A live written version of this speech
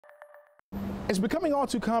It's becoming all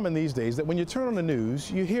too common these days that when you turn on the news,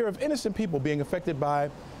 you hear of innocent people being affected by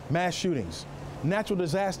mass shootings, natural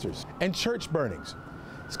disasters, and church burnings.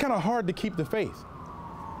 It's kind of hard to keep the faith.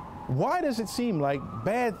 Why does it seem like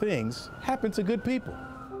bad things happen to good people?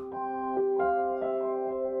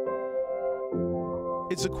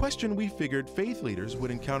 It's a question we figured faith leaders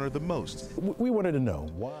would encounter the most. We wanted to know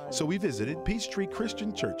why. So we visited Peachtree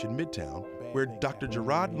Christian Church in Midtown, where Dr.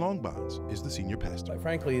 Jarrod Longbons is the senior pastor.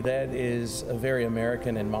 Frankly, that is a very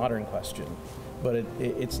American and modern question, but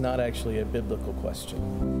it's not actually a biblical question.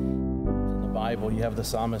 In the Bible, you have the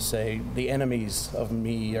psalmist say, "The enemies of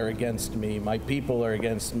me are against me, my people are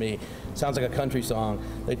against me." Sounds like a country song.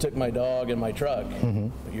 They took my dog and my truck,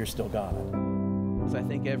 but you're still God. I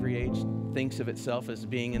think every age thinks of itself as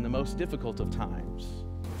being in the most difficult of times.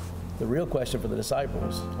 The real question for the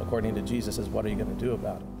disciples, according to Jesus, is what are you going to do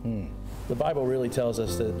about it? The Bible really tells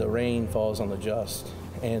us that the rain falls on the just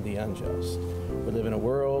and the unjust. We live in a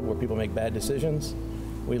world where people make bad decisions.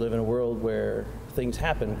 We live in a world where things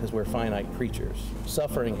happen because we're finite creatures.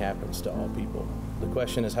 Suffering happens to all people. The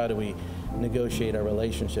question is, how do we negotiate our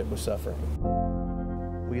relationship with suffering?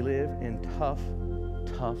 We live in tough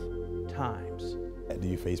times. Do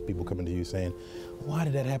you face people coming to you saying, why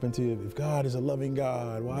did that happen to you? If God is a loving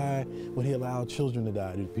God, why would he allow children to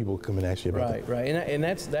die? Do people come and ask you about that? Right. And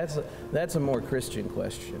that's a more Christian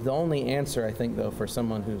question. The only answer, I think, though, for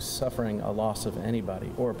someone who's suffering a loss of anybody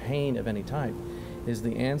or pain of any type is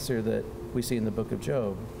the answer that we see in the book of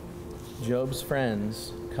Job. Job's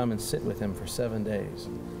friends come and sit with him for 7 days.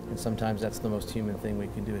 And sometimes that's the most human thing we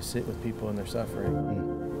can do, is sit with people in their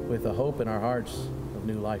suffering with a hope in our hearts of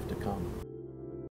new life to come.